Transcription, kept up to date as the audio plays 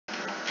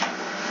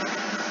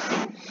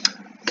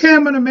Okay,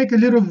 I'm going to make a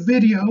little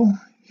video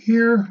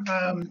here.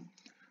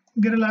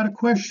 Get a lot of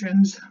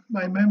questions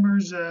by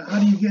members. How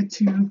do you get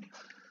to,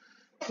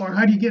 or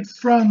how do you get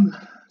from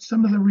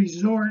some of the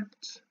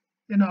resorts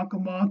in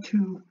Akumal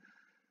to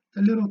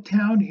the little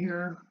town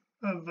here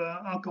of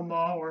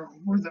Akumal, or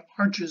where the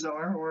arches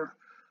are, or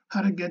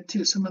how to get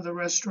to some of the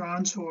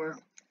restaurants, or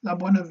La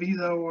Buena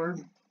Vida, or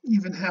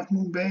even Half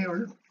Moon Bay,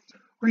 or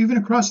even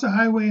across the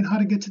highway, and how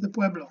to get to the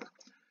Pueblo.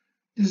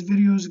 This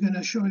video is going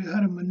to show you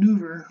how to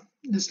maneuver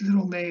this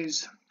little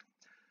maze.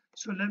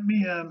 So let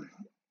me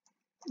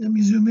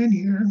zoom in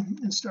here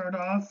and start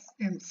off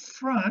in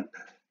front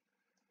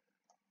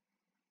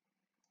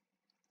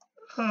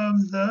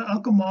of the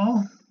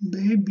Akumal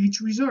Bay Beach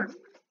Resort,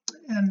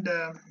 and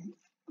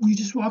you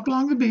just walk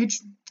along the beach,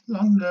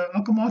 along the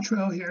Akumal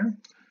Trail here,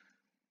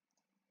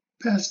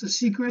 past the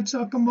Secrets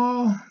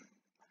Akumal,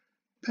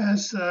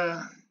 past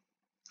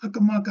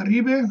Akumal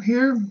Caribe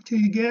here, till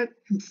you get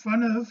in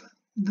front of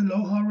the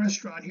Aloha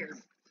restaurant here.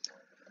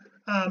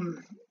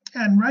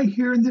 And right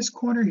here in this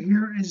corner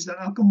here is the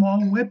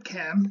Akumal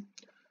webcam,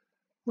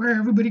 where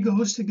everybody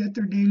goes to get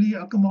their daily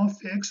Akumal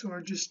fix,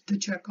 or just to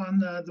check on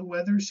the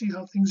weather, see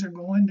how things are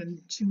going,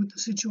 and see what the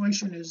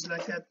situation is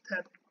like at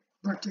that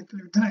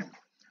particular time.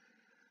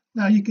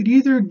 Now you could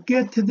either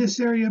get to this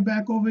area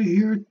back over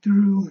here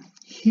through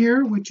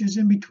here, which is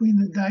in between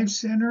the dive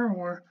center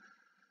or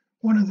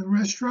one of the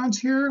restaurants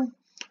here,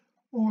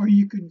 or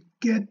you could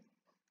get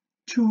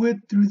to it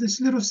through this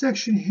little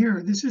section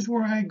here. This is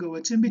where I go.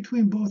 It's in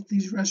between both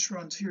these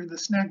restaurants here, the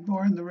snack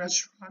bar and the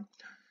restaurant,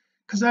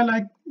 because I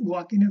like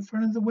walking in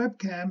front of the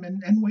webcam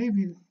and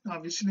waving,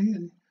 obviously.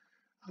 And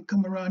I'll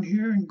come around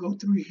here and go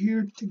through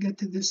here to get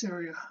to this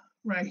area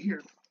right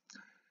here,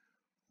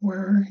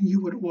 where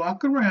you would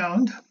walk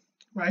around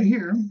right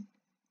here,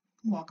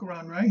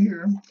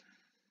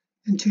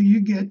 until you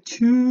get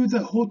to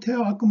the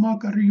Hotel Akumal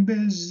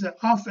Caribe's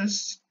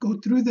office. Go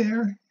through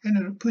there and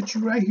it'll put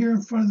you right here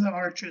in front of the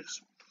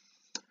arches.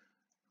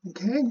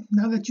 Okay,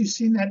 now that you've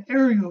seen that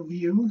aerial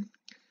view,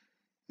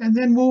 and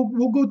then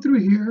we'll go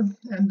through here,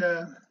 and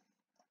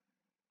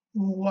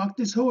we'll walk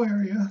this whole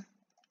area,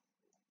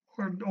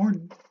 or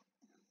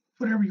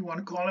whatever you want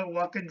to call it,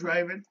 walk it,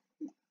 drive it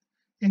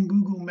in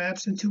Google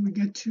Maps, until we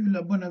get to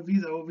La Buena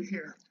Vida over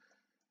here,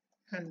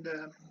 and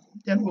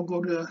then we'll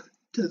go to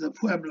the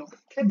Pueblo.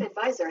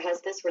 TripAdvisor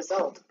has this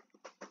result.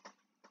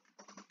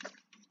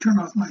 Turn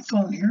off my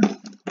phone here.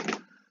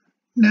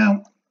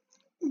 Now,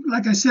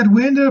 like I said,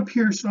 we ended up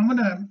here, so I'm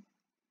gonna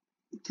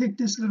take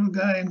this little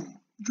guy and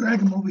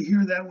drag him over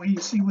here. That way you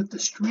see what the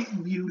street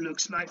view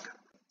looks like.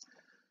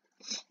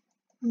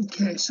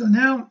 Okay, so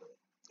now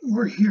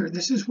we're here.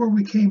 This is where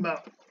we came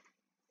up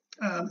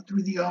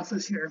through the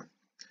office here,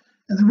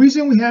 and the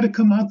reason we had to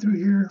come out through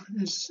here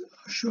is,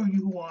 I'll show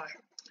you why.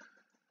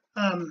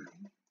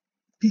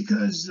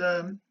 Because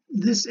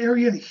this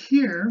area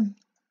here,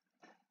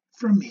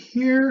 from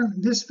here,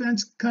 this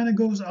fence kind of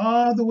goes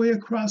all the way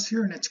across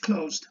here, and it's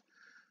closed.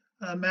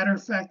 Matter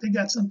of fact, they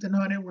got something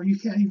on it where you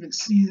can't even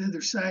see the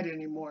other side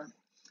anymore.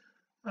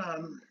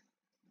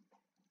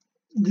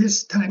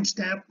 This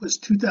timestamp was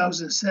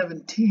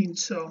 2017,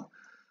 so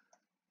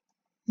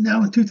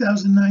now in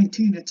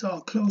 2019 it's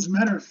all closed.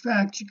 Matter of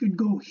fact, you could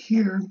go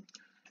here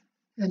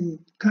and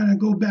kind of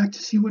go back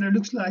to see what it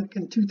looks like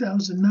in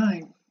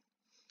 2009.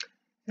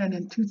 And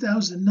in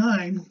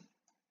 2009,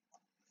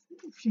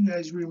 if you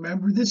guys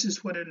remember, this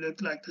is what it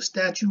looked like. The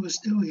statue was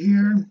still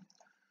here.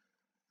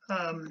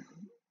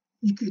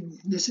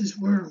 This is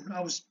where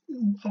I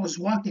was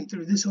walking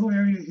through this whole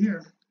area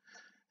here,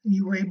 and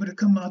you were able to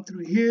come out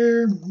through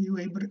here, you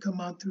were able to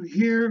come out through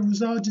here. It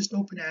was all just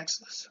open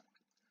access.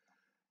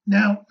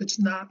 Now it's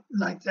not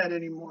like that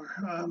anymore.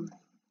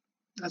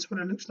 That's what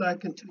it looks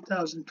like in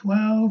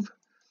 2012,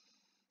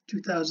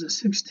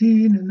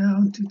 2016, and now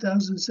in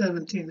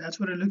 2017. That's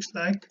what it looks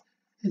like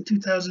in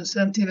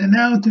 2017, and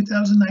now in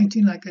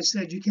 2019, like I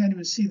said, you can't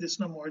even see this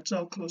no more. It's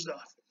all closed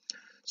off.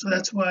 So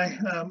that's why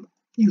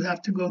you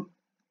have to go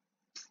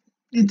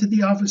into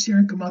the office here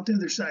and come out the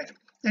other side.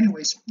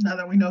 Anyways, now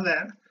that we know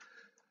that,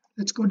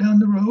 let's go down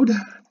the road.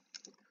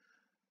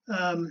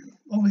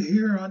 Over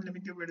here on, let me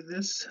get rid of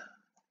this.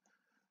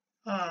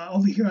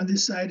 Over here on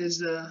this side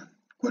is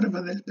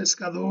Cuerva del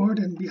Pescador,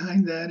 and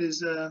behind that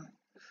is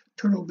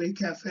Turtle Bay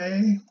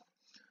Cafe.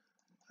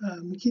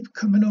 We keep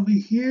coming over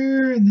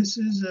here, and this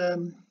is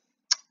the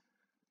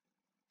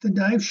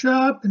dive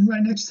shop, and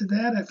right next to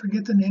that, I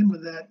forget the name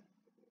of that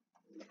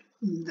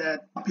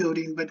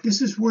building, but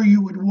this is where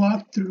you would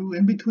walk through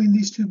in between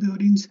these two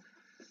buildings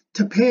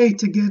to pay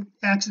to get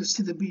access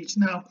to the beach.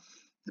 Now,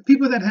 the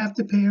people that have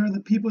to pay are the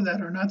people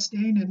that are not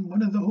staying in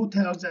one of the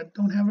hotels, that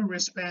don't have a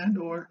wristband,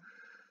 or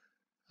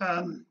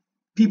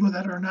people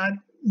that are not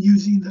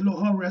using the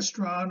Aloha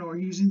restaurant or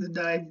using the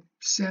dive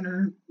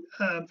center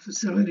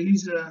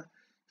facilities.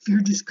 If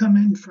you're just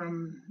coming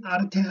from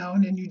out of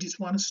town and you just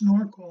want to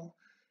snorkel,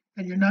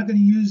 and you're not going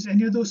to use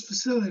any of those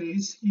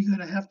facilities, you're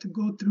going to have to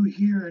go through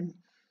here, and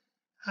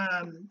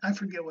I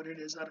forget what it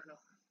is. I don't know,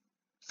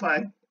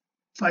 $5,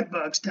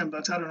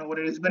 $10, I don't know what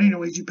it is, but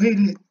anyways, you pay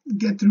to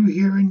get through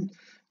here, and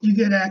you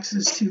get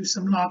access to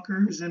some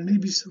lockers and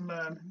maybe some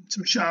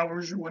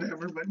showers or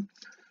whatever, but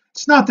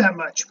it's not that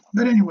much.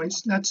 But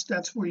anyways,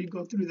 that's where you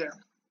go through there.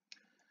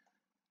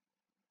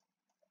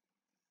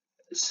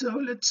 So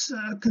let's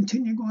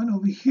continue going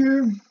over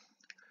here,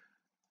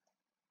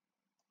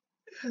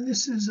 and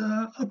this is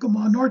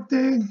Akumal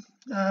Norte,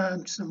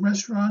 some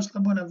restaurants,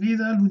 La Buena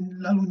Vida,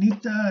 La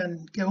Lunita,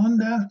 and Que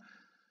Onda.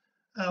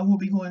 We'll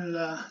be going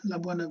to La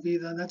Buena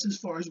Vida. That's as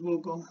far as we'll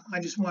go.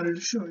 I just wanted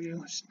to show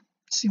you,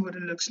 see what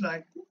it looks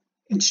like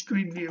in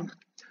street view.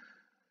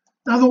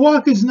 Now the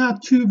walk is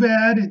not too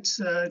bad. It's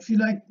if you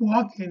like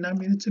walking, I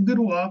mean, it's a good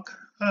walk.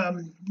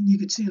 You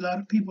can see a lot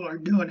of people are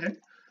doing it.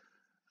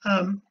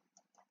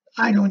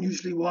 I don't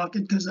usually walk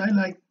it because I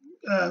like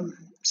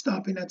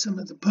stopping at some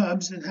of the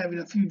pubs and having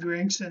a few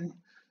drinks, and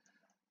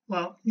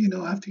well, you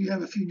know, after you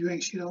have a few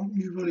drinks,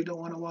 you really don't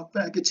want to walk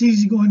back. It's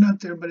easy going up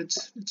there, but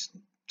it's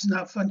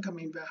not fun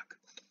coming back.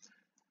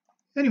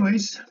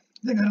 Anyways,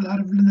 they got a lot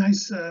of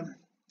nice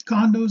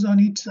condos on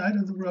each side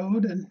of the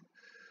road, and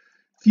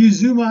if you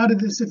zoom out of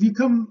this, if you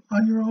come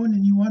on your own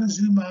and you want to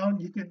zoom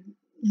out, you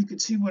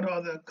could see what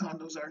all the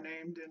condos are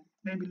named, and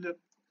maybe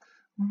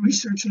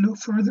research a little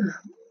further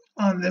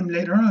on them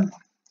later on.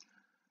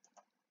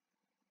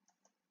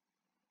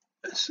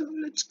 So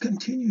let's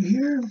continue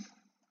here.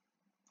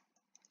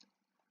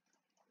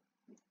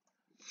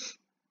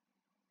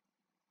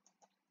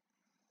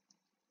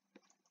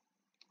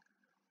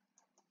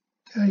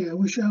 Tell you, I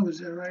wish I was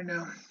there right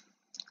now.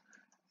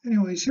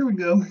 Anyways, here we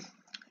go.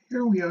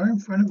 Here we are in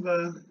front of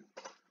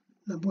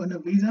La Buena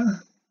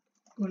Vida.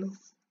 Go a little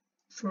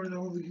further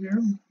over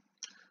here.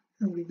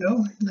 There we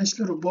go. Nice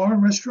little bar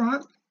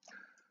restaurant.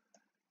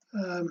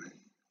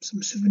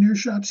 Some souvenir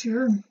shops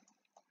here.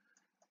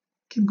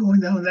 Keep going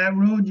down that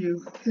road,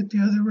 you hit the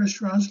other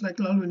restaurants like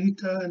La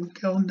Lunita and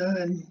Que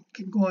Onda, and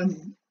keep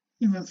going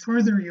even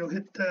further, you'll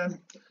hit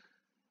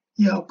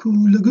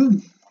Yaku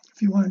Lagoon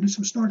if you want to do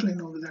some snorkeling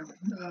over there.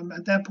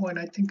 At that point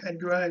I think I'd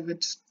drive.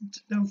 It's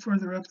a little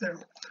further up there,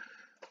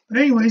 but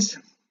anyways,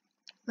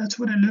 that's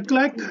what it looked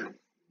like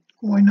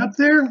going up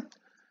there.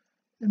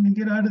 Let me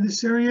get out of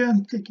this area,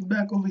 take you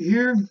back over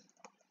here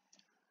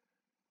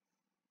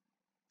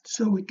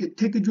so we could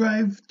take a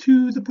drive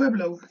to the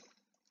Pueblo.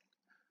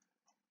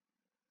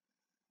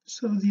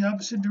 So the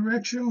opposite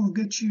direction will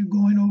get you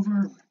going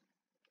over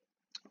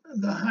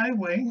the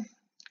highway,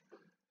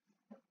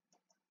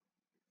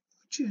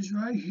 which is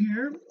right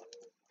here.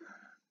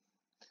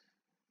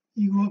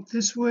 You go up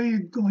this way, you're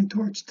going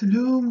towards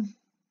Tulum.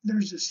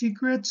 There's the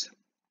Secrets.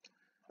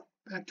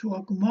 Back to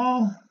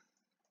Akumal,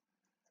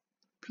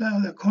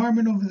 Playa del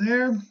Carmen over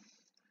there.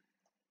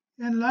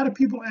 And a lot of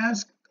people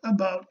ask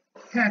about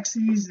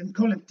taxis and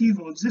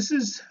colectivos. This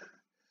is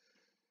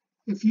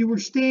if you were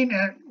staying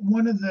at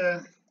one of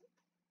the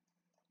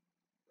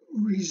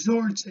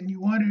resorts and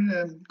you wanted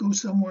to go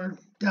somewhere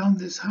down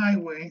this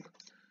highway,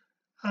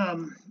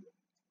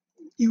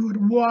 you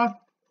would walk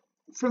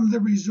from the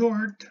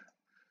resort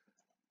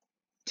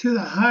to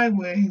the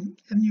highway,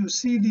 and you'll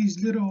see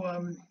these little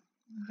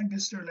I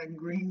guess they're like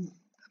green,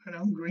 I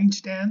don't know, green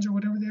stands or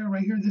whatever they are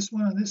right here, this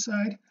one on this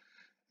side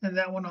and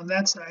that one on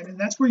that side, and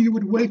that's where you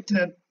would wait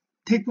to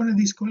take one of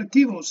these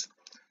colectivos,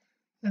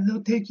 and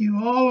they'll take you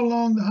all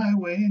along the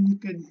highway, and you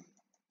could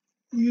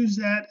use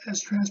that as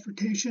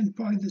transportation,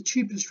 probably the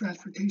cheapest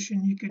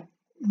transportation you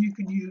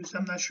could use.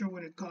 I'm not sure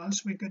what it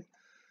costs.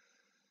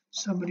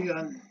 Somebody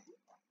on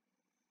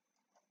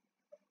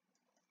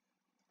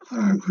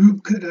our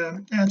group could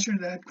answer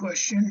that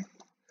question.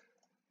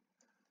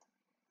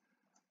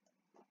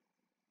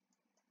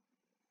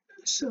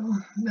 So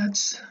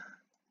that's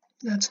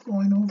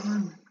going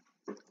over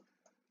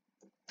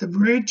the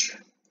bridge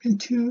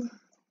into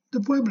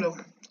the Pueblo.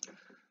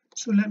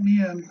 So let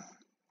me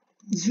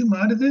zoom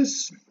out of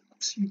this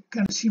so you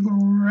kind of see where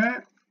we're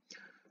at.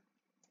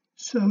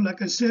 So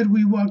like I said,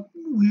 we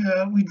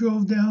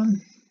drove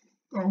down,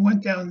 or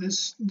went down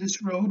this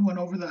road, went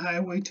over the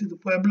highway to the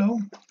Pueblo.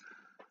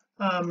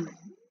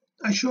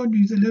 I showed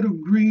you the little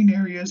green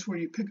areas where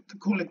you pick up the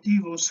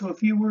colectivos. So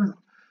if you were,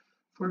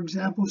 for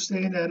example,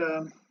 staying at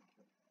the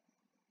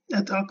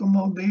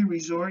Akumal Bay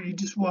Resort, you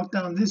just walk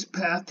down this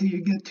path till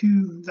you get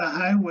to the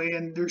highway,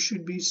 and there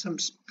should be some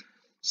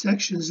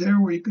sections there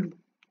where you could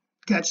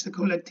catch the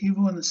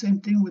colectivo. And the same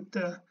thing with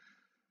the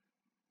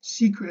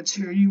Secrets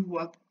here, you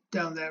walk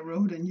down that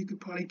road and you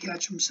could probably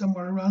catch them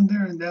somewhere around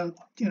there, and they'll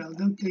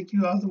take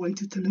you all the way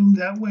to Tulum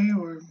that way,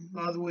 or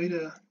all the way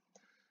to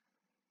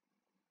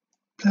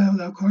Playa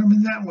del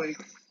Carmen that way.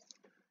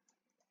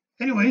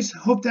 Anyways,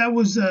 hope that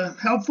was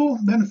helpful,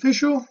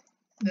 beneficial,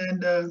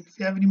 and if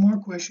you have any more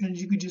questions,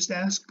 you could just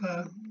ask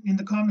in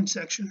the comment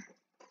section.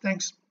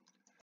 Thanks.